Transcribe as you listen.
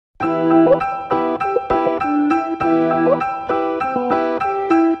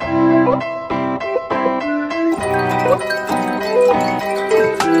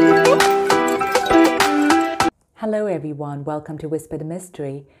Hello everyone, welcome to Whisper the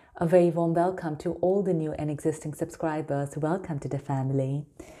Mystery. A very warm welcome to all the new and existing subscribers. Welcome to the family.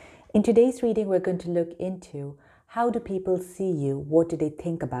 In today's reading, we're going to look into how do people see you? What do they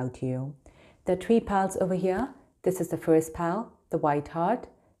think about you? There are three piles over here. This is the first pile, the white heart,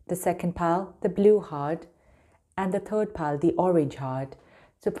 the second pile, the blue heart, and the third pile, the orange heart.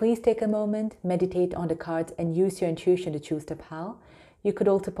 So please take a moment, meditate on the cards and use your intuition to choose the pile. You could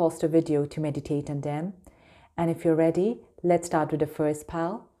also pause the video to meditate on them. And if you're ready, let's start with the first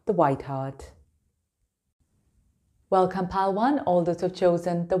pile, the white heart. Welcome pile 1, all those who've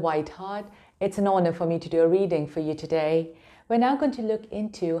chosen the white heart. It's an honor for me to do a reading for you today. We're now going to look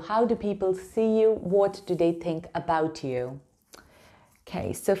into how do people see you, what do they think about you.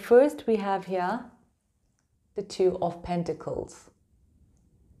 Okay, so first we have here the Two of Pentacles.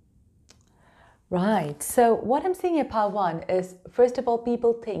 Right, so what I'm seeing in pile 1 is, first of all,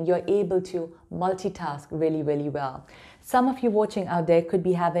 people think you're able to multitask really, really well. Some of you watching out there could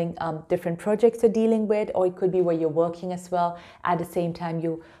be having different projects you're dealing with, or it could be where you're working as well. At the same time,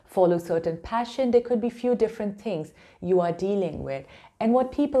 you follow certain passion. There could be few different things you are dealing with. And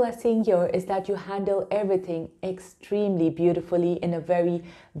what people are saying here is that you handle everything extremely beautifully in a very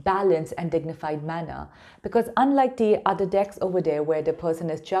balanced and dignified manner. Because unlike the other decks over there where the person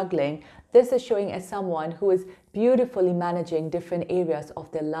is juggling, this is showing as someone who is beautifully managing different areas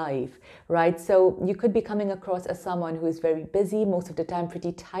of their life, right? So you could be coming across as someone who is very busy, most of the time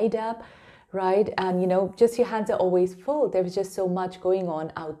pretty tied up, right? And, you know, just your hands are always full. There's just so much going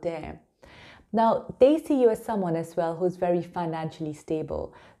on out there. Now, they see you as someone as well who's very financially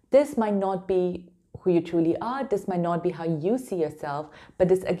stable. This might not be who you truly are. This might not be how you see yourself, but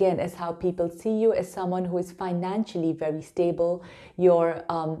this again is how people see you, as someone who is financially very stable. You're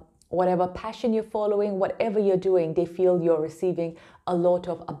whatever passion you're following, whatever you're doing, they feel you're receiving a lot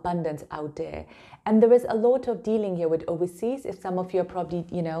of abundance out there. And there is a lot of dealing here with overseas. If some of you are probably,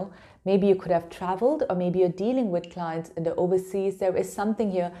 you know, maybe you could have traveled, or maybe you're dealing with clients in the overseas. There is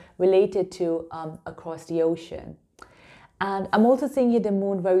something here related to across the ocean. And I'm also seeing here the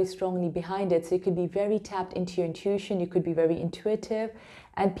moon very strongly behind it. So you could be very tapped into your intuition. You could be very intuitive.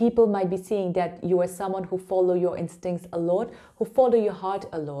 And people might be seeing that you are someone who follow your instincts a lot, who follow your heart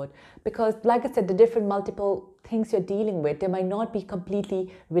a lot. Because like I said, the different multiple things you're dealing with, they might not be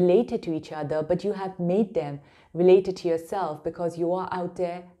completely related to each other, but you have made them related to yourself because you are out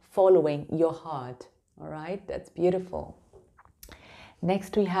there following your heart. All right, that's beautiful.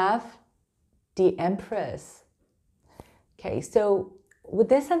 Next we have the Empress. Okay, so with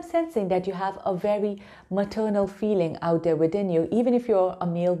this, I'm sensing that you have a very maternal feeling out there within you. Even if you're a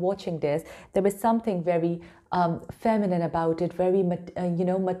male watching this, there is something very feminine about it, very,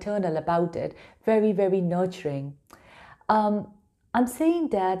 maternal about it, very, very nurturing. I'm saying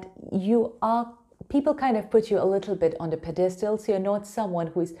that people kind of put you a little bit on the pedestal, so you're not someone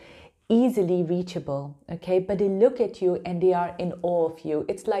who is easily reachable, okay? But they look at you and they are in awe of you.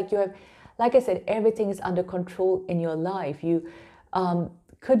 It's like you have, like I said, everything is under control in your life. You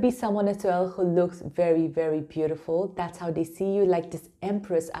could be someone as well who looks very, very beautiful. That's how they see you, like this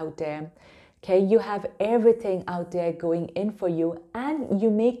Empress out there. Okay, you have everything out there going in for you, and you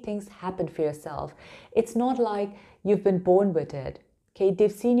make things happen for yourself. It's not like you've been born with it. Okay,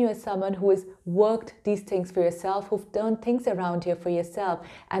 they've seen you as someone who has worked these things for yourself, who've done things around here for yourself.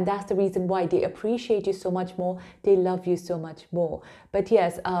 And that's the reason why they appreciate you so much more. They love you so much more. But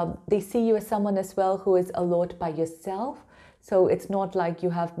yes, they see you as someone as well who is a lot by yourself. So it's not like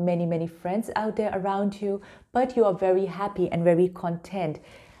you have many, many friends out there around you, but you are very happy and very content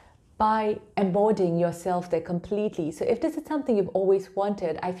by embodying yourself there completely. So if this is something you've always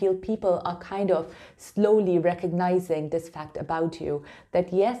wanted, I feel people are kind of slowly recognizing this fact about you,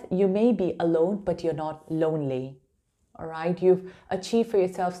 that yes, you may be alone, but you're not lonely. All right, you've achieved for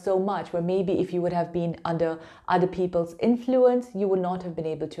yourself so much, where maybe if you would have been under other people's influence, you would not have been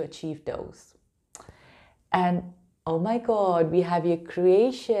able to achieve those. And oh my God, we have your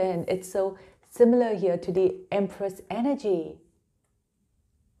creation. It's so similar here to the Empress energy.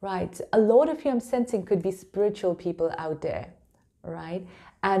 Right, a lot of you I'm sensing could be spiritual people out there, right?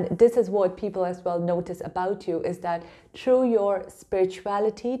 And this is what people as well notice about you, is that through your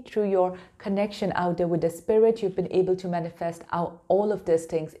spirituality, through your connection out there with the spirit, you've been able to manifest out all of these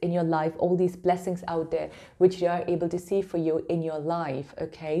things in your life, all these blessings out there, which you are able to see for you in your life,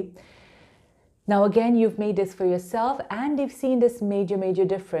 okay? Now, again, you've made this for yourself, and they've seen this major, major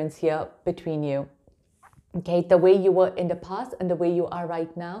difference here between you. Okay, the way you were in the past and the way you are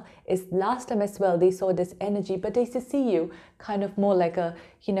right now is last time as well, they saw this energy, but they see you kind of more like a,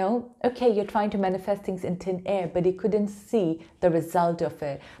 you know, okay, you're trying to manifest things in thin air, but they couldn't see the result of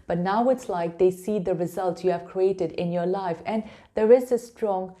it. But now it's like they see the results you have created in your life. And there is a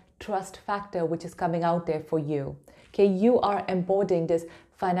strong trust factor which is coming out there for you. Okay, you are embodying this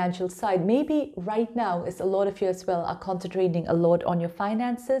financial side. Maybe right now is a lot of you as well are concentrating a lot on your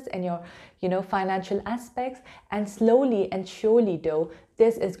finances and your, you know, financial aspects. And slowly and surely though,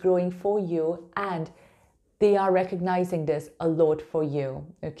 this is growing for you and they are recognizing this a lot for you.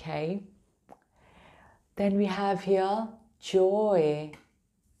 Okay. Then we have here joy.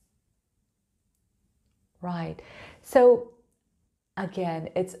 Right. So again,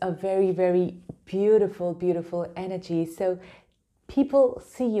 it's a very, very beautiful, beautiful energy. So people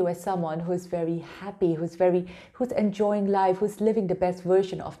see you as someone who's very happy, who's enjoying life, who's living the best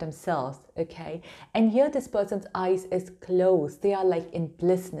version of themselves, okay? And here this person's eyes is closed. They are like in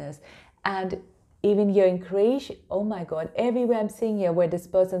blissness. And even here in Croatia, oh my God, everywhere I'm seeing here where this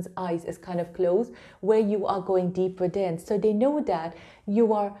person's eyes is kind of closed, where you are going deep within. So they know that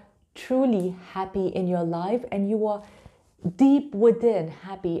you are truly happy in your life and you are deep within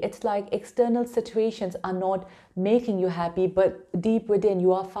happy. It's like external situations are not making you happy, but deep within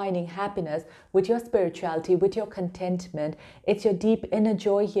you are finding happiness with your spirituality, with your contentment. It's your deep inner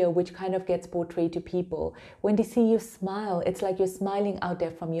joy here which kind of gets portrayed to people. When they see you smile, it's like you're smiling out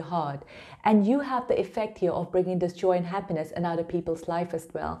there from your heart. And you have the effect here of bringing this joy and happiness in other people's life as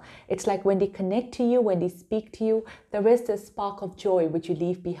well. It's like when they connect to you, when they speak to you, there is this spark of joy which you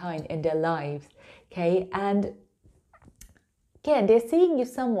leave behind in their lives. Okay, and again, they're seeing you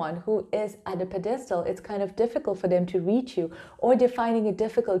someone who is at a pedestal. It's kind of difficult for them to reach you, or they're finding it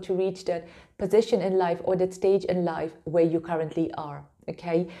difficult to reach that position in life or that stage in life where you currently are.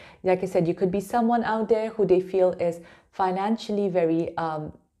 Okay, like I said, you could be someone out there who they feel is financially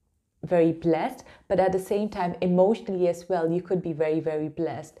very blessed, but at the same time, emotionally as well, you could be very, very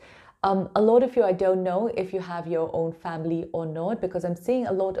blessed. A lot of you, I don't know if you have your own family or not, because I'm seeing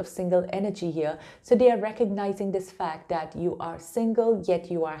a lot of single energy here. So they are recognizing this fact that you are single, yet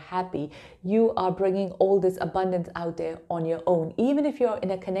you are happy. You are bringing all this abundance out there on your own. Even if you're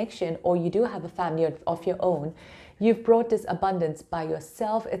in a connection or you do have a family of your own, you've brought this abundance by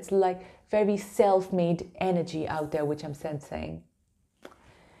yourself. It's like very self-made energy out there, which I'm sensing.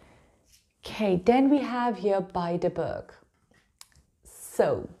 Okay, then we have here by the book.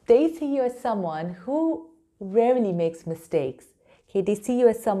 So they see you as someone who rarely makes mistakes. Okay, they see you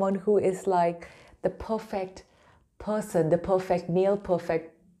as someone who is like the perfect person, the perfect male,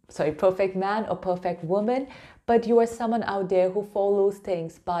 perfect man or perfect woman, but you are someone out there who follows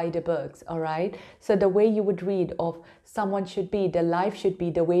things by the books, all right? So the way you would read of someone should be, their life should be,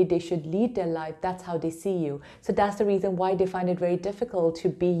 the way they should lead their life, that's how they see you. So that's the reason why they find it very difficult to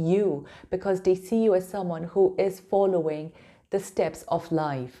be you, because they see you as someone who is following the steps of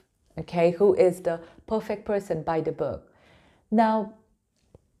life, okay, who is the perfect person by the book. Now,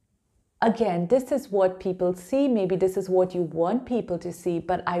 again, this is what people see. Maybe this is what you want people to see,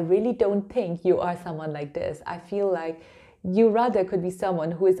 but I really don't think you are someone like this. I feel like you rather could be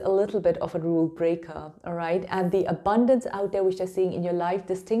someone who is a little bit of a rule breaker, all right? And the abundance out there which you're seeing in your life,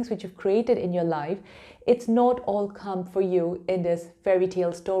 these things which you've created in your life, it's not all come for you in this fairy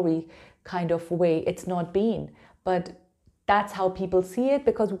tale story kind of way. It's not been, but that's how people see it,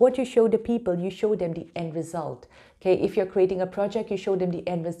 because what you show the people, you show them the end result. Okay, if you're creating a project, you show them the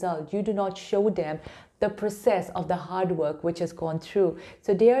end result. You do not show them the process of the hard work which has gone through.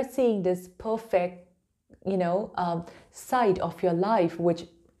 So they are seeing this perfect, side of your life, which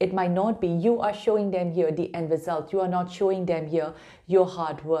it might not be. You are showing them here the end result. You are not showing them here your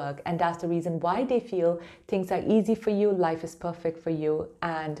hard work. And that's the reason why they feel things are easy for you, life is perfect for you.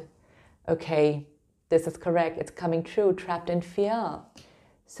 And okay, this is correct, it's coming true, trapped in fear.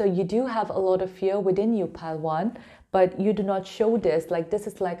 So you do have a lot of fear within you, pile one, but you do not show this. Like this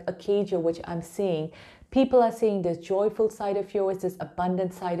is like a cage which I'm seeing. People are seeing this joyful side of yours, this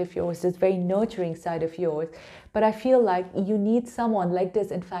abundant side of yours, this very nurturing side of yours. But I feel like you need someone like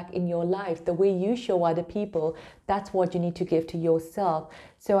this, in fact, in your life. The way you show other people, that's what you need to give to yourself.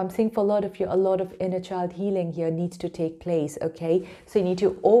 So I'm seeing for a lot of you, a lot of inner child healing here needs to take place, okay? So you need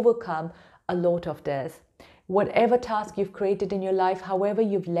to overcome a lot of this. Whatever task you've created in your life, however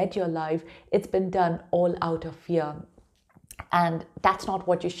you've led your life, it's been done all out of fear. And that's not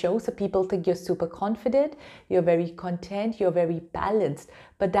what you show. So people think you're super confident, you're very content, you're very balanced,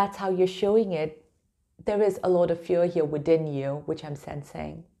 but that's how you're showing it. There is a lot of fear here within you, which I'm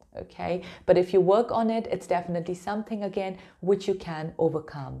sensing, okay? But if you work on it, it's definitely something, again, which you can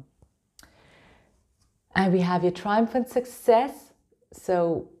overcome. And we have your triumphant success.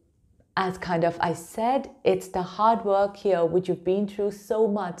 So as kind of I said, it's the hard work here, which you've been through so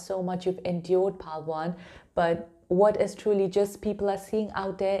much you've endured, Pile 1. But what is truly just people are seeing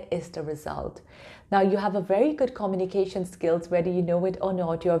out there is the result. Now you have a very good communication skills, whether you know it or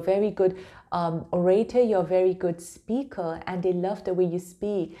not. You're a very good orator, you're a very good speaker, and they love the way you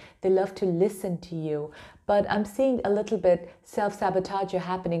speak. They love to listen to you. But I'm seeing a little bit self-sabotage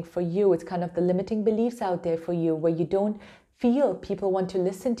happening for you. It's kind of the limiting beliefs out there for you, where you don't feel people want to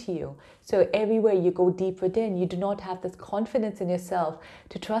listen to you. So everywhere you go deep within, you do not have this confidence in yourself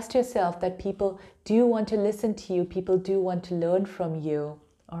to trust yourself that people do want to listen to you, people do want to learn from you.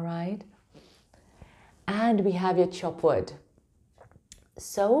 All right. And we have your chop wood.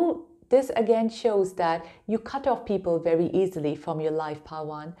 So this again shows that you cut off people very easily from your life, Pile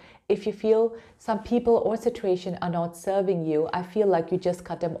 1. If you feel some people or situation are not serving you, I feel like you just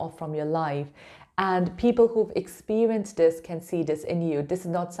cut them off from your life. And people who've experienced this can see this in you. This is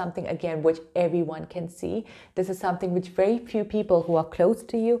not something, again, which everyone can see. This is something which very few people who are close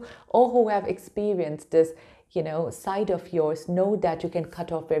to you or who have experienced this, side of yours know that you can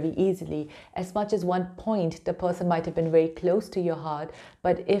cut off very easily. As much as one point, the person might have been very close to your heart,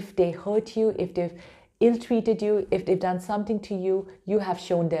 but if they hurt you, if they've ill-treated you, if they've done something to you, you have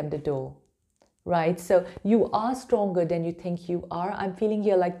shown them the door. Right? So you are stronger than you think you are. I'm feeling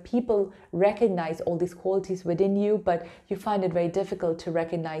here like people recognize all these qualities within you, but you find it very difficult to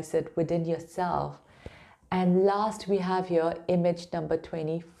recognize it within yourself. And last, we have here image number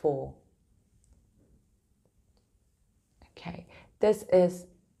 24. Okay, this is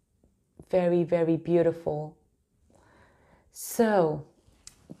very, very beautiful. So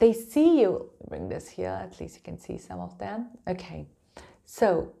they see you, bring this here, at least you can see some of them. Okay,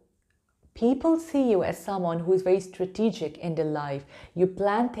 so people see you as someone who is very strategic in their life. You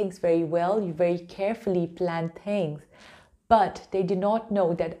plan things very well, you very carefully plan things, but they do not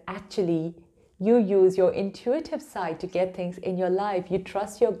know that actually you use your intuitive side to get things in your life. You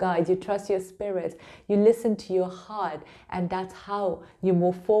trust your guides, you trust your spirits, you listen to your heart, and that's how you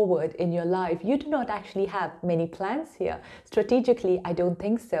move forward in your life. You do not actually have many plans here. Strategically, I don't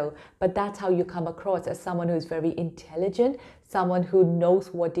think so, but that's how you come across as someone who is very intelligent, someone who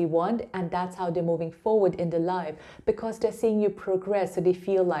knows what they want, and that's how they're moving forward in their life, because they're seeing you progress, so they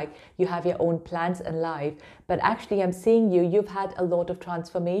feel like you have your own plans in life. But actually, I'm seeing you've had a lot of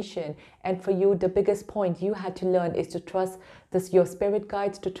transformation, and for you, the biggest point you had to learn is to trust your spirit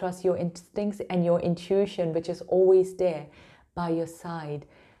guides, to trust your instincts and your intuition, which is always there by your side.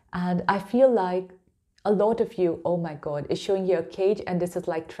 And I feel like a lot of you, oh my God, is showing you a cage, and this is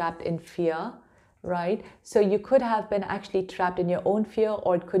like trapped in fear. Right? So you could have been actually trapped in your own fear,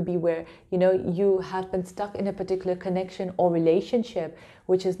 or it could be where, you have been stuck in a particular connection or relationship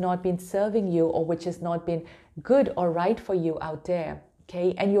which has not been serving you, or which has not been good or right for you out there.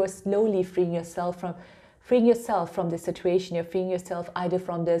 Okay? And you are slowly freeing yourself from this situation. You're freeing yourself either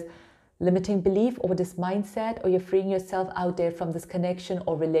from this limiting belief or this mindset, or you're freeing yourself out there from this connection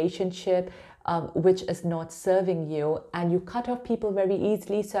or relationship which is not serving you, and you cut off people very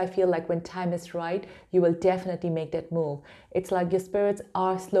easily. So I feel like when time is right, you will definitely make that move. It's like your spirits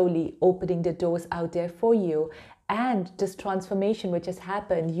are slowly opening the doors out there for you, and this transformation which has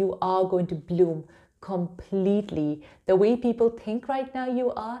happened, you are going to bloom completely. The way people think right now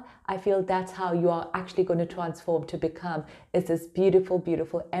you are, I feel that's how you are actually going to transform to become, is this beautiful,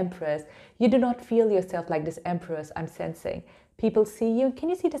 beautiful empress. You do not feel yourself like this empress, I'm sensing. People see you. Can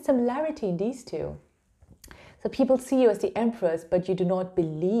you see the similarity in these two? So people see you as the empress, but you do not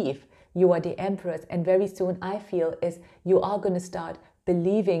believe you are the empress. And very soon, I feel, is you are going to start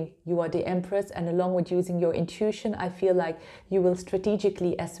believing you are the empress, and along with using your intuition, I feel like you will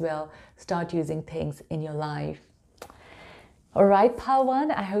strategically as well start using things in your life. All right, Pile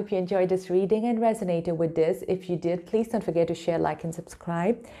 1, I hope you enjoyed this reading and resonated with this. If you did, please don't forget to share, like, and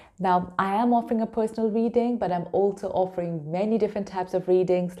subscribe. Now, I am offering a personal reading, but I'm also offering many different types of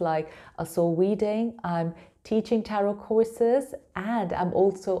readings, like a soul reading. I'm teaching tarot courses, and I'm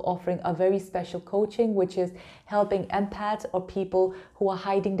also offering a very special coaching, which is helping empaths or people who are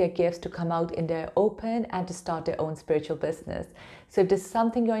hiding their gifts to come out in their open and to start their own spiritual business. So if this is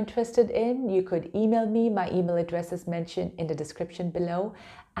something you're interested in, you could email me. My email address is mentioned in the description below,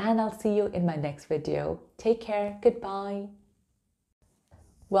 and I'll see you in my next video. Take care. Goodbye.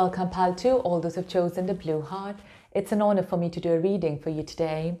 Welcome, Pile 2, all those who've chosen the blue heart. It's an honor for me to do a reading for you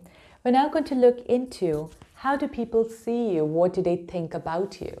today. We're now going to look into, how do people see you? What do they think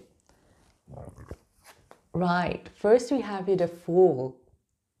about you? Right, first we have you the Fool.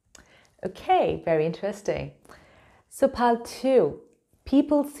 Okay, very interesting. So Pile 2,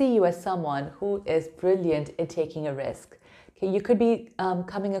 People see you as someone who is brilliant in taking a risk. Okay, you could be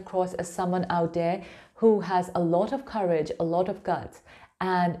coming across as someone out there who has a lot of courage, a lot of guts,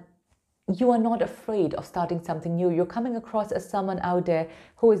 and you are not afraid of starting something new. You're coming across as someone out there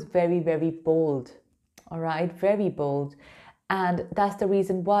who is very, very bold. All right, very bold. And that's the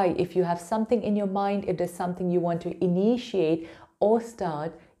reason why, if you have something in your mind, if there's something you want to initiate or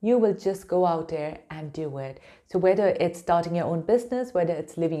start, you will just go out there and do it. So whether it's starting your own business, whether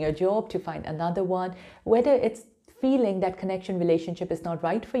it's leaving your job to find another one, whether it's feeling that connection relationship is not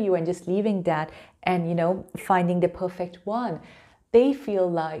right for you and just leaving that and, you know, finding the perfect one, they feel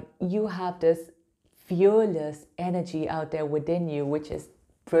like you have this fearless energy out there within you, which is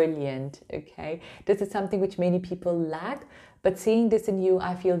brilliant. Okay, this is something which many people lack, but seeing this in you,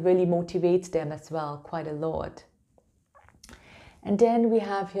 I feel, really motivates them as well quite a lot. And then we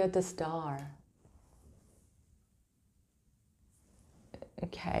have here the star.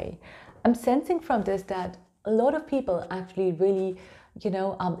 Okay, I'm sensing from this that a lot of people actually really, you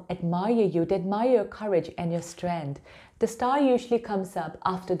know, admire you. They admire your courage and your strength. The star usually comes up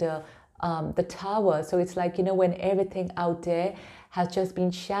after the tower. So it's like, you know, when everything out there has just been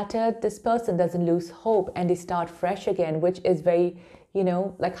shattered, this person doesn't lose hope and they start fresh again, which is very, you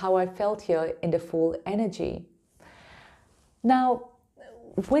know, like how I felt here in the full energy. Now,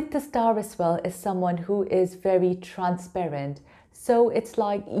 with the star as well is someone who is very transparent. So it's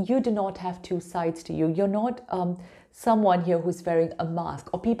like you do not have two sides to you. You're not someone here who's wearing a mask,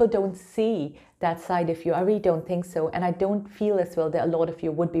 or people don't see that side of you. I really don't think so. And I don't feel as well that a lot of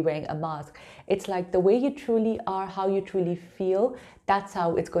you would be wearing a mask. It's like the way you truly are, how you truly feel, that's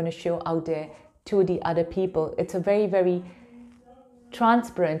how it's going to show out there to the other people. It's a very, very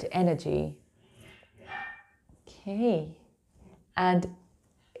transparent energy. Okay. And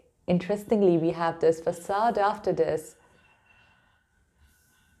interestingly, we have this facade after this.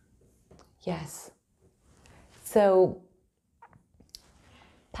 Yes. So,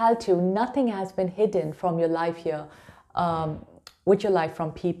 Pal 2, nothing has been hidden from your life here, with your life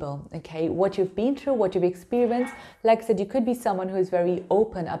from people, okay? What you've been through, what you've experienced. Like I said, you could be someone who is very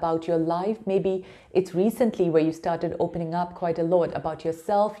open about your life. Maybe it's recently where you started opening up quite a lot about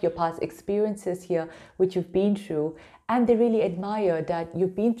yourself, your past experiences here, which you've been through. And they really admire that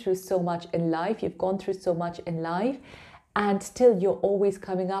you've been through so much in life, you've gone through so much in life, and still you're always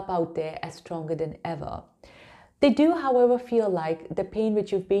coming up out there as stronger than ever. They do, however, feel like the pain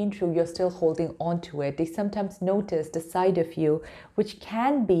which you've been through, you're still holding on to it. They sometimes notice the side of you, which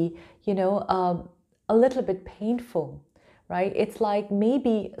can be, you know, a little bit painful, right? It's like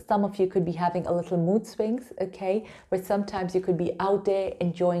maybe some of you could be having a little mood swings, okay? Where sometimes you could be out there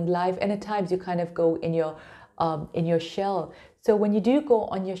enjoying life, and at times you kind of go in your shell. So when you do go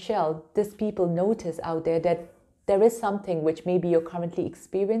on your shell, these people notice out there that there is something which maybe you're currently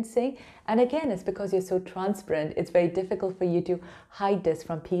experiencing. And again, it's because you're so transparent, it's very difficult for you to hide this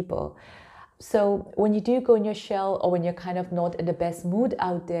from people. So when you do go in your shell, or when you're kind of not in the best mood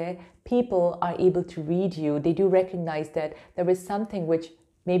out there, people are able to read you. They do recognize that there is something which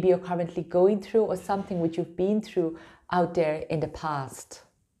maybe you're currently going through, or something which you've been through out there in the past.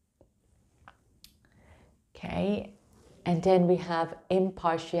 Okay, and then we have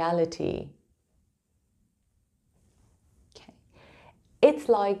impartiality. It's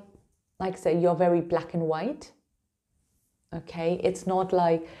like I say, you're very black and white. Okay, it's not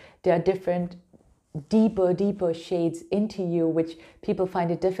like there are different deeper shades into you which people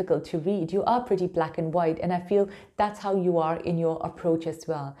find it difficult to read. You are pretty black and white, and I feel that's how you are in your approach as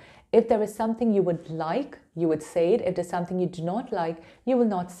well. If there is something you would like, you would say it. If there's something you do not like, you will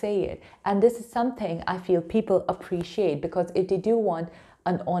not say it. And this is something I feel people appreciate, because if they do want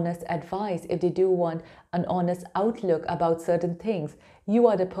an honest advice, if they do want an honest outlook about certain things, you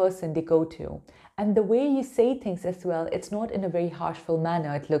are the person they go to. And the way you say things as well, it's not in a very harshful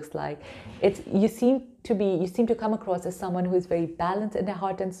manner. It looks like you seem to come across as someone who is very balanced in their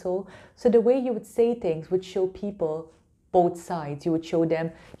heart and soul. So the way you would say things would show people both sides. You would show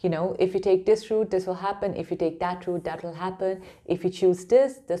them, you know, if you take this route, this will happen. If you take that route, that will happen. If you choose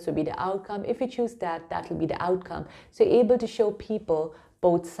this, this will be the outcome. If you choose that, that will be the outcome. So you're able to show people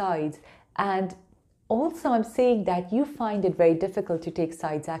both sides. And also I'm saying that you find it very difficult to take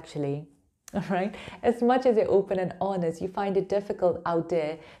sides, actually. All right, as much as you're open and honest, you find it difficult out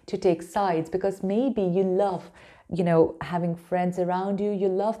there to take sides, because maybe you love, you know, having friends around you, you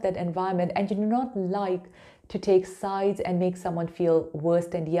love that environment, and you do not like to take sides and make someone feel worse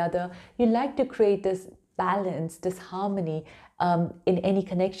than the other. You like to create this balance, this harmony in any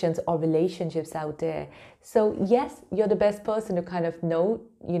connections or relationships out there. So yes, you're the best person to kind of know,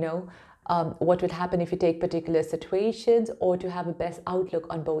 you know, what would happen if you take particular situations, or to have a best outlook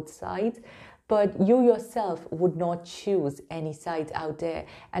on both sides. But you yourself would not choose any sides out there.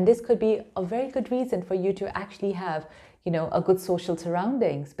 And this could be a very good reason for you to actually have, a good social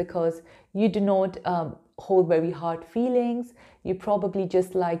surroundings, because you do not hold very hard feelings. You probably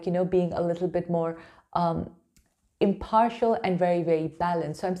just like, being a little bit more impartial and very, very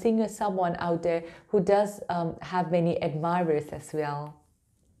balanced. So I'm seeing you as someone out there who does have many admirers as well.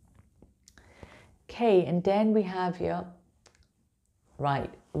 Okay, and then we have here,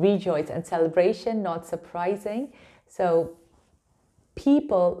 right, rejoice and celebration, not surprising. So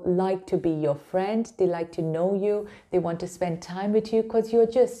people like to be your friend, they like to know you, they want to spend time with you because you're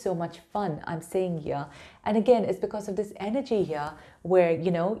just so much fun, I'm saying here. And again, it's because of this energy here where,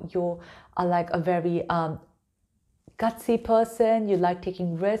 you are like a very gutsy person, you like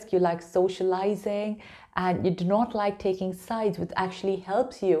taking risks, you like socializing, and you do not like taking sides, which actually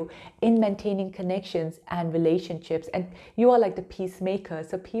helps you in maintaining connections and relationships. And you are like the peacemaker.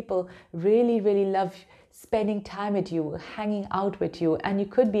 So people really, really love spending time with you, hanging out with you. And you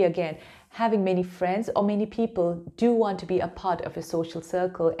could be, again, having many friends, or many people do want to be a part of a social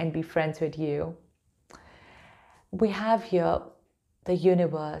circle and be friends with you. We have here the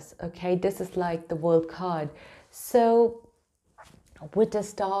universe, okay? This is like the world card. So with the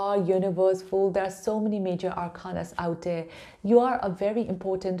star, universe, fool, there are so many major arcanas out there. You are a very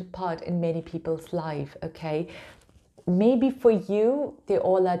important part in many people's life, okay? Maybe for you, they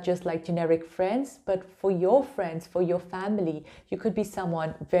all are just like generic friends, but for your friends, for your family, you could be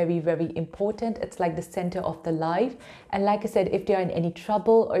someone very, very important. It's like the center of the life. And like I said, if they're in any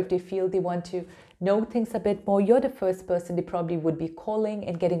trouble, or if they feel they want to know things a bit more, you're the first person they probably would be calling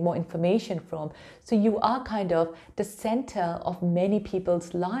and getting more information from. So you are kind of the center of many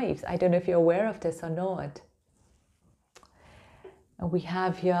people's lives. I don't know if you're aware of this or not. And we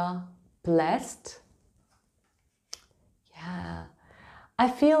have here blessed. Yeah, I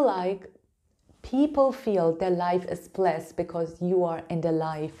feel like people feel their life is blessed because you are in their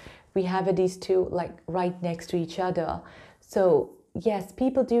life. We have these two like right next to each other. So yes,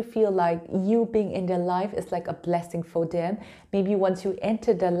 people do feel like you being in their life is like a blessing for them. Maybe once you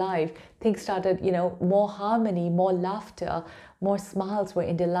entered their life, things started, more harmony, more laughter, more smiles were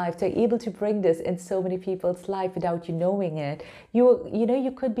in their life. They're able to bring this in so many people's life without you knowing it.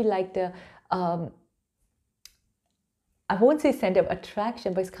 You could be like the I won't say center of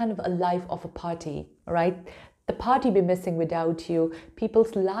attraction, but it's kind of a life of a party, right? The party be missing without you.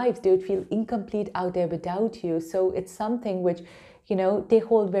 People's lives, they would feel incomplete out there without you. So it's something which, they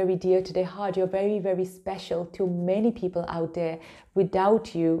hold very dear to their heart. You're very, very special to many people out there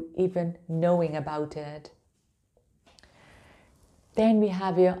without you even knowing about it. Then we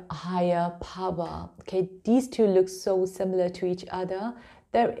have your higher power. Okay, these two look so similar to each other.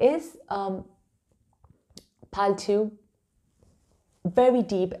 There is pile 2, very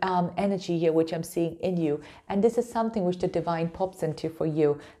deep energy here, which I'm seeing in you. And this is something which the divine pops into for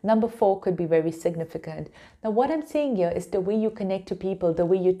you. Number 4 could be very significant. Now, what I'm seeing here is the way you connect to people, the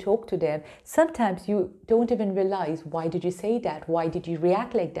way you talk to them. Sometimes you don't even realize, why did you say that? Why did you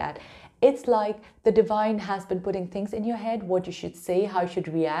react like that? It's like the divine has been putting things in your head, what you should say, how you should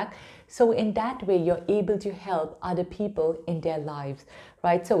react. So in that way, you're able to help other people in their lives,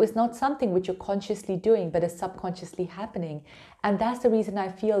 right? So it's not something which you're consciously doing, but it's subconsciously happening. And that's the reason I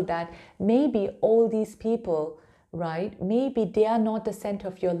feel that maybe all these people, right, maybe they are not the center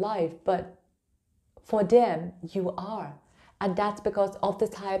of your life, but for them, you are. And that's because of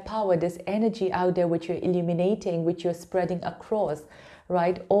this higher power, this energy out there which you're illuminating, which you're spreading across,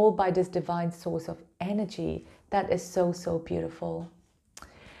 right? All by this divine source of energy. That is so, so beautiful.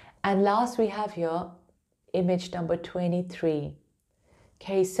 And last we have here image number 23.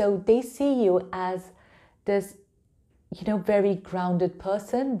 Okay, so they see you as this, very grounded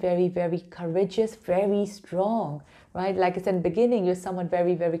person, very, very courageous, very strong, right? Like I said in the beginning, you're someone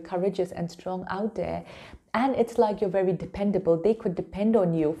very, very courageous and strong out there. And it's like you're very dependable. They could depend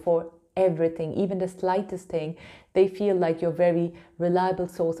on you for everything, even the slightest thing. They feel like you're a very reliable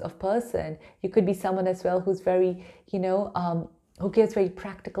source of person. You could be someone as well who's very, who gives very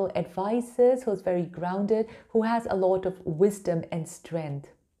practical advices, who's very grounded, who has a lot of wisdom and strength.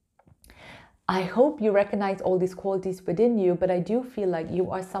 I hope you recognize all these qualities within you, but I do feel like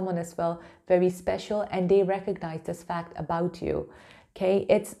you are someone as well very special, and they recognize this fact about you. Okay,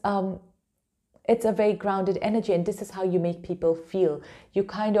 it's a very grounded energy, and this is how you make people feel. You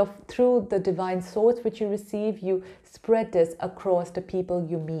kind of, through the divine source which you receive, you spread this across the people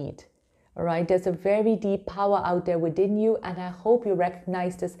you meet. All right, there's a very deep power out there within you, and I hope you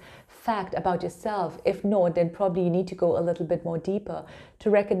recognize this fact about yourself. If not, then probably you need to go a little bit more deeper to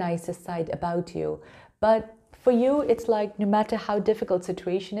recognize this side about you. But for you, it's like no matter how difficult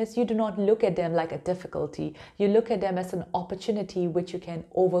situation is, you do not look at them like a difficulty. You look at them as an opportunity which you can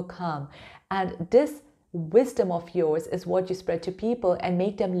overcome. And this wisdom of yours is what you spread to people and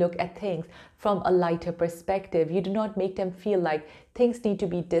make them look at things from a lighter perspective. You do not make them feel like things need to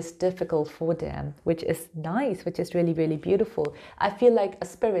be this difficult for them, which is nice, which is really, really beautiful. I feel like a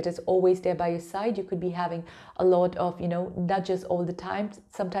spirit is always there by your side. You could be having a lot of, nudges all the time,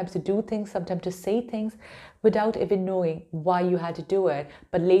 sometimes to do things, sometimes to say things without even knowing why you had to do it,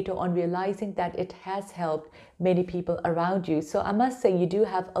 but later on realizing that it has helped many people around you. So I must say, you do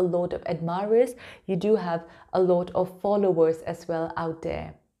have a lot of admirers, you do have a lot of followers as well out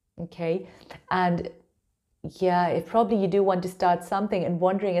there. Okay, and yeah, if probably you do want to start something and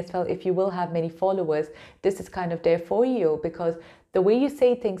wondering as well if you will have many followers, this is kind of there for you, because the way you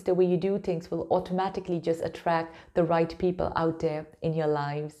say things, the way you do things will automatically just attract the right people out there in your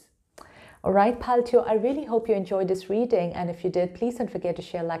lives. All right, Pal 2, I really hope you enjoyed this reading, and if you did, please don't forget to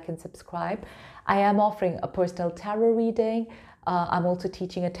share, like, and subscribe. I am offering a personal tarot reading. I'm also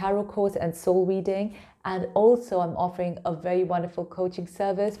teaching a tarot course and soul reading, and also I'm offering a very wonderful coaching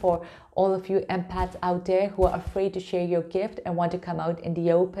service for all of you empaths out there who are afraid to share your gift and want to come out in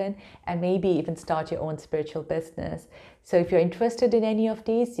the open and maybe even start your own spiritual business. So if you're interested in any of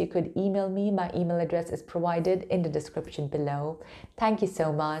these, you could email me. My email address is provided in the description below. Thank you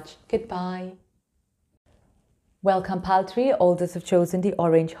so much. Goodbye. Welcome, Pal 3. All those have chosen the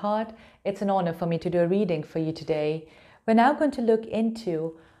orange heart. It's an honor for me to do a reading for you today. We're now going to look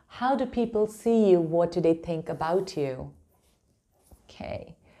into how do people see you, what do they think about you.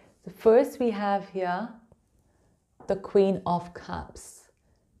 Okay, so first we have here the Queen of Cups.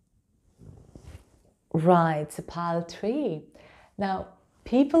 Right, so Pile 3. Now,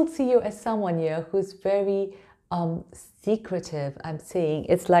 people see you as someone here who's very secretive, I'm saying.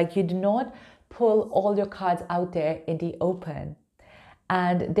 It's like you do not pull all your cards out there in the open.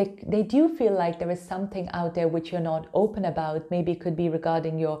 And they do feel like there is something out there which you're not open about. Maybe it could be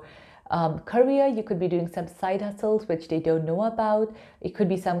regarding your career. You could be doing some side hustles which they don't know about. It could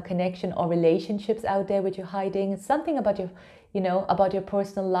be some connection or relationships out there which you're hiding. Something about your, about your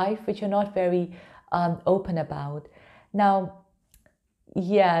personal life which you're not very open about. Now,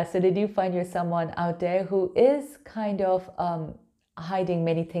 yeah, so they do find you're someone out there who is kind of hiding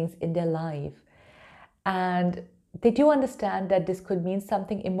many things in their life. And they do understand that this could mean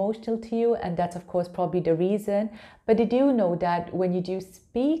something emotional to you, and that's of course probably the reason. But they do know that when you do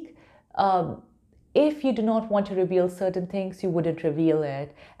speak, if you do not want to reveal certain things, you wouldn't reveal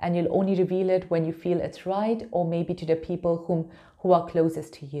it, and you'll only reveal it when you feel it's right, or maybe to the people who are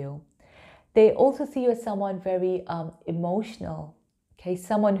closest to you. They also see you as someone very emotional. Okay,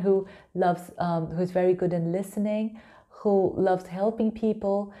 someone who loves, who's very good in listening, who loves helping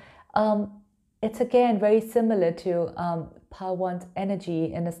people. It's again very similar to Pile 1's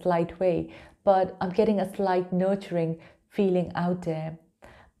energy in a slight way, but I'm getting a slight nurturing feeling out there.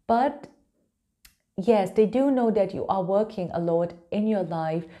 But yes, they do know that you are working a lot in your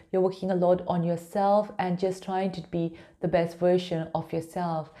life. You're working a lot on yourself and just trying to be the best version of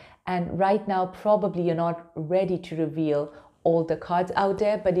yourself. And right now, probably you're not ready to reveal all the cards out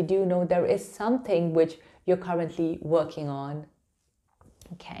there, but they do know there is something which you're currently working on.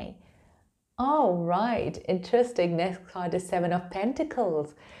 Okay. Oh, right. Interesting. Next card is Seven of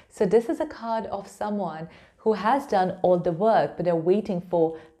Pentacles. So this is a card of someone who has done all the work, but they're waiting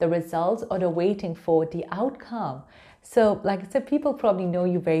for the results, or they're waiting for the outcome. So like I said, people probably know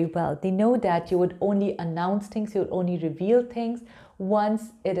you very well. They know that you would only announce things, you would only reveal things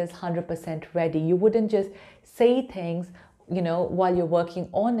once it is 100% ready. You wouldn't just say things while you're working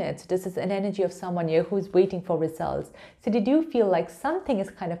on it. So this is an energy of someone here who's waiting for results. So they do feel like something is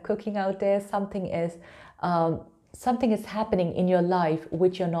kind of cooking out there. Something is happening in your life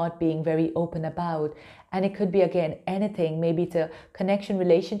which you're not being very open about. And it could be, again, anything. Maybe it's a connection,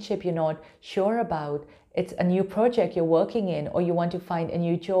 relationship you're not sure about. It's a new project you're working in, or you want to find a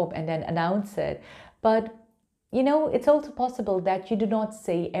new job and then announce it. But it's also possible that you do not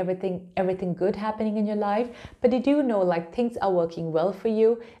say everything good happening in your life, but you do know like things are working well for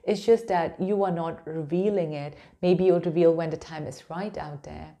you. It's just that you are not revealing it. Maybe you'll reveal when the time is right out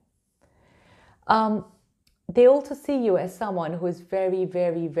there. They also see you as someone who is very,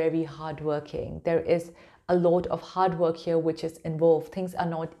 very, very hardworking. There is a lot of hard work here which is involved. Things are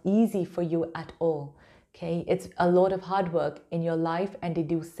not easy for you at all. Okay, it's a lot of hard work in your life, and they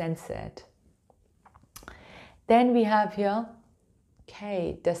do sense it. Then we have here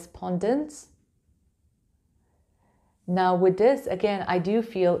Okay, despondence. Now with this, again, I do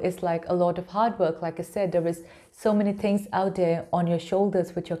feel it's like a lot of hard work. Like I said, there is so many things out there on your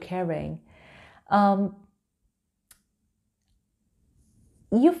shoulders which you're carrying.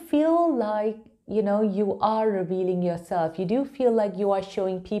 You feel like, you know, you are revealing yourself. You do feel like you are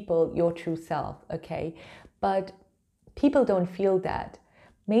showing people your true self, okay? But people don't feel that.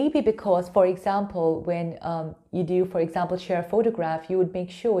 Maybe because, for example, when you do, for example, share a photograph, you would make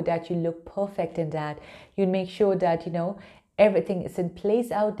sure that you look perfect in that. You'd make sure that, you know, everything is in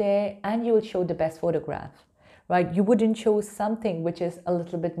place out there, and you will show the best photograph, right? You wouldn't show something which is a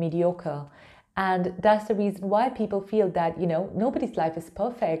little bit mediocre. And that's the reason why people feel that, you know, nobody's life is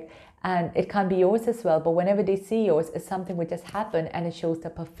perfect, and it can't be yours as well. But whenever they see yours, it's something which has happened and it shows the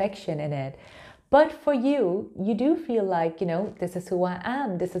perfection in it. But for you, you do feel like, you know, this is who I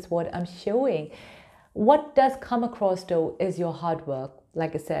am. This is what I'm showing. What does come across though is your hard work.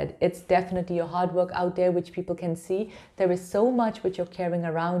 Like I said, it's definitely your hard work out there, which people can see. There is so much which you're carrying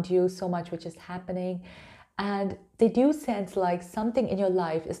around you, so much which is happening. And they do sense like something in your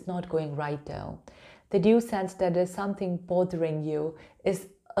life is not going right though. They do sense that there's something bothering you, is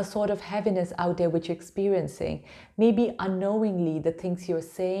a sort of heaviness out there which you're experiencing. Maybe unknowingly the things you're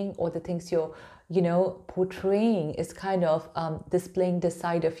saying or the things you're, you know, portraying is kind of displaying the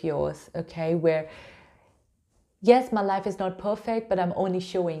side of yours, okay? Where, yes, my life is not perfect, but I'm only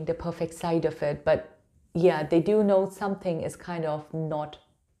showing the perfect side of it. But yeah, they do know something is kind of not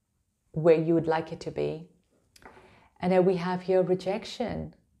where you would like it to be. And then we have here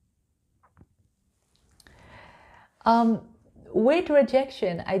rejection. With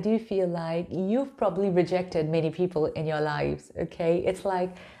rejection, I do feel like you've probably rejected many people in your lives, okay? It's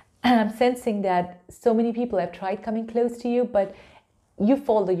like, I'm sensing that so many people have tried coming close to you, but you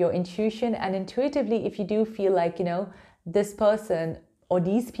follow your intuition, and intuitively, if you do feel like, you know, this person or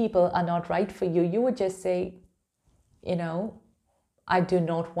these people are not right for you, you would just say, you know, I do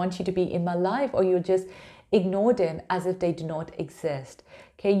not want you to be in my life, or you just ignore them as if they do not exist.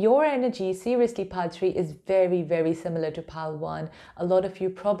 Okay, your energy, seriously, Pile 3 is very, very similar to Pile 1. A lot of you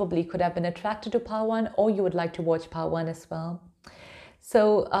probably could have been attracted to Pile 1, or you would like to watch Pile 1 as well.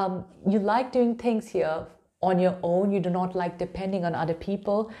 So you like doing things here on your own. You do not like depending on other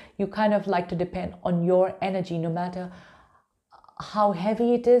people. You kind of like to depend on your energy, no matter how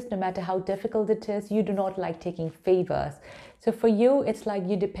heavy it is, no matter how difficult it is. You do not like taking favors. So for you, it's like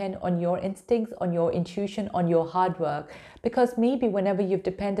you depend on your instincts, on your intuition, on your hard work. Because maybe whenever you've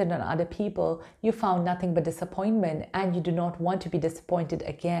depended on other people, you found nothing but disappointment, and you do not want to be disappointed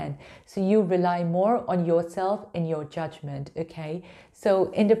again. So you rely more on yourself and your judgment, okay?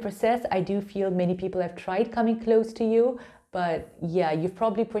 So in the process, I do feel many people have tried coming close to you, but yeah, you've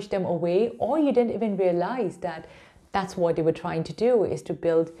probably pushed them away, or you didn't even realize that that's what they were trying to do, is to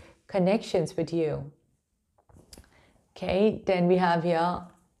build connections with you. Okay, then we have here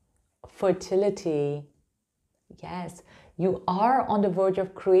fertility. Yes, you are on the verge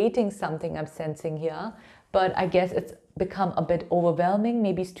of creating something, I'm sensing here, but I guess it's become a bit overwhelming.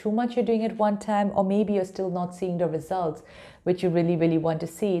 Maybe it's too much you're doing at one time, or maybe you're still not seeing the results which you really, really want to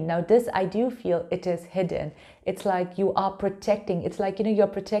see. Now this, I do feel it is hidden. It's like you are protecting. It's like, you know, you're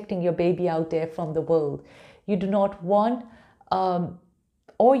protecting your baby out there from the world. You do not want,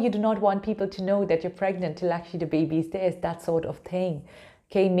 or you do not want people to know that you're pregnant till actually the baby is there. It's that sort of thing.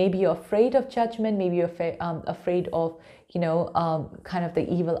 Okay, maybe you're afraid of judgment. Maybe you're afraid of, you know, kind of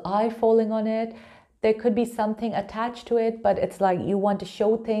the evil eye falling on it. There could be something attached to it, but it's like you want to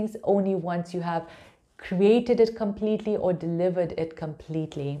show things only once you have created it completely or delivered it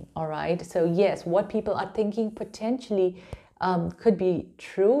completely. All right. So yes, what people are thinking potentially could be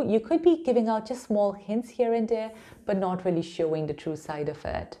true. You could be giving out just small hints here and there, but not really showing the true side of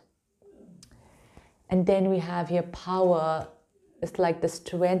it. And then we have here power. It's like the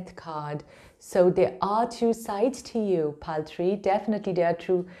strength card. So there are two sides to you, Pile 3. Definitely there are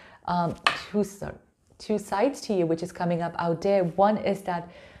two sides to you, which is coming up out there. One is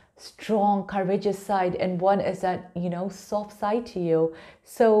that strong, courageous side, and one is that, you know, soft side to you.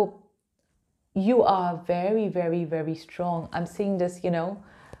 So you are very, very, very strong. I'm seeing this, you know,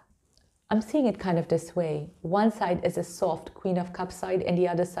 I'm seeing it kind of this way. One side is a soft Queen of Cups side, and the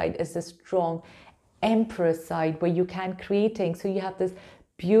other side is a strong Empress side where you can create things. So you have this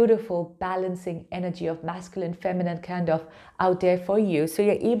beautiful balancing energy of masculine, feminine kind of out there for you. So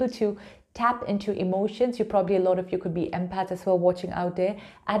you're able to tap into emotions. You probably, a lot of you could be empaths as well watching out there.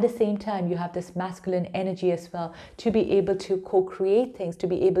 At the same time, you have this masculine energy as well to be able to co-create things, to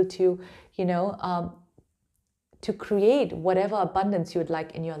be able to, you know, to create whatever abundance you would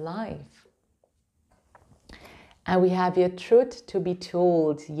like in your life. And we have your truth to be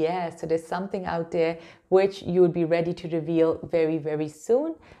told. Yes, so there's something out there which you would be ready to reveal very, very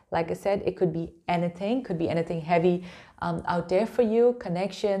soon. Like I said, it could be anything heavy out there for you,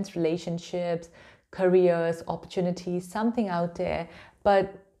 connections, relationships, careers, opportunities, something out there.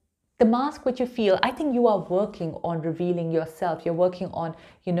 But the mask which you feel, I think you are working on revealing yourself. You're working on,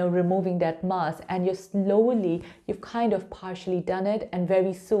 removing that mask, and you've kind of partially done it, and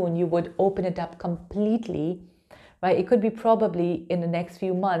very soon you would open it up completely, right? It could be probably in the next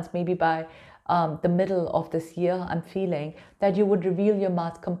few months, maybe by the middle of this year, I'm feeling that you would reveal your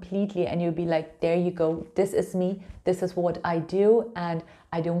mask completely, and you'll be like, there you go, this is me, this is what I do, and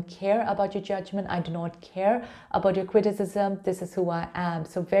I don't care about your judgment, I do not care about your criticism, this is who I am.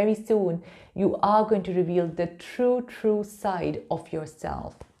 So very soon you are going to reveal the true side of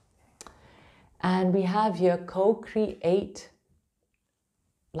yourself. And we have your co-create.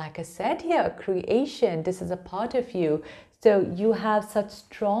 Like I said here, creation, this is a part of you. So you have such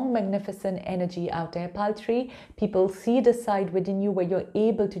strong, magnificent energy out there, Paltree. People see the side within you where you're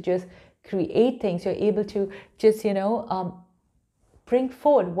able to just create things. You're able to just, bring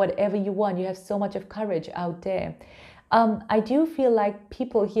forward whatever you want. You have so much of courage out there. I do feel like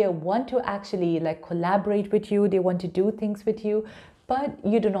people here want to actually collaborate with you. They want to do things with you, but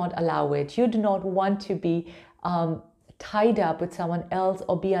you do not allow it. You do not want to be tied up with someone else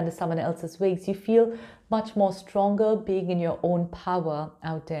or be under someone else's wings. You feel much more stronger being in your own power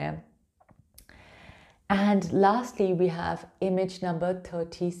out there. And lastly, we have image number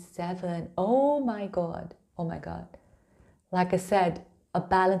 37. Oh my God. Oh my God. Like I said, a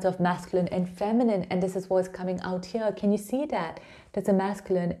balance of masculine and feminine. And this is what's coming out here. Can you see that? There's a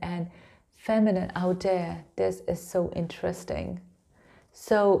masculine and feminine out there. This is so interesting.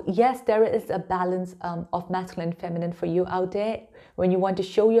 So yes, there is a balance of masculine and feminine for you out there. When you want to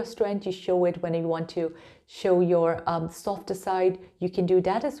show your strength, you show it. When you want to show your softer side, you can do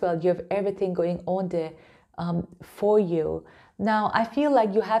that as well. You have everything going on there for you. Now, I feel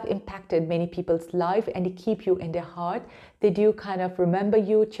like you have impacted many people's life, and they keep you in their heart. They do kind of remember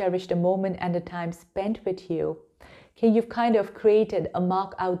you, cherish the moment and the time spent with you. Okay, you've kind of created a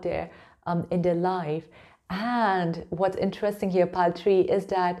mark out there in their life. And what's interesting here, Paltree, is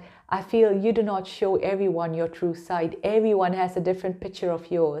that I feel you do not show everyone your true side. Everyone has a different picture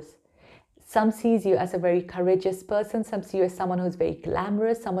of yours. Some sees you as a very courageous person. Some see you as someone who's very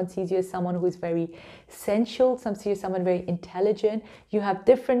glamorous. Someone sees you as someone who is very sensual. Some see you as someone very intelligent. You have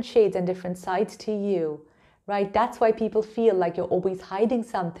different shades and different sides to you, right? That's why people feel like you're always hiding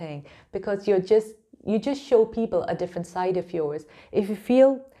something, because you just show people a different side of yours. If you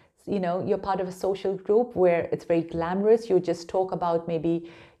feel you're part of a social group where it's very glamorous, you just talk about maybe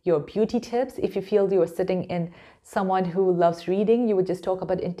your beauty tips. If you feel you are sitting in someone who loves reading, you would just talk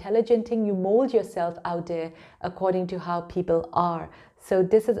about intelligent thing. You mold yourself out there according to how people are. So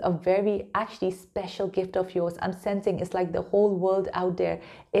this is a very actually special gift of yours. I'm sensing it's like the whole world out there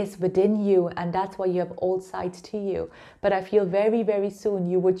is within you, and that's why you have all sides to you. But I feel very, very soon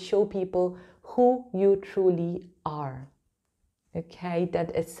you would show people who you truly are. Okay,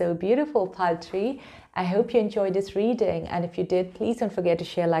 that is so beautiful, Paltree. I hope you enjoyed this reading, and if you did, please don't forget to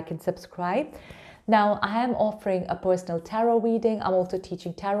share, like, and subscribe. Now, I am offering a personal tarot reading. I'm also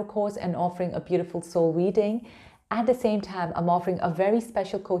teaching tarot course and offering a beautiful soul reading. At the same time, I'm offering a very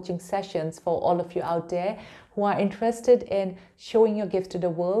special coaching sessions for all of you out there who are interested in showing your gifts to the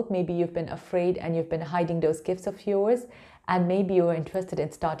world. Maybe you've been afraid and you've been hiding those gifts of yours. And maybe you're interested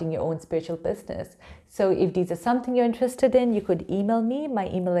in starting your own spiritual business. So if these are something you're interested in, you could email me. My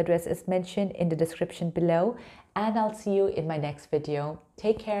email address is mentioned in the description below. And I'll see you in my next video.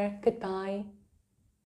 Take care. Goodbye.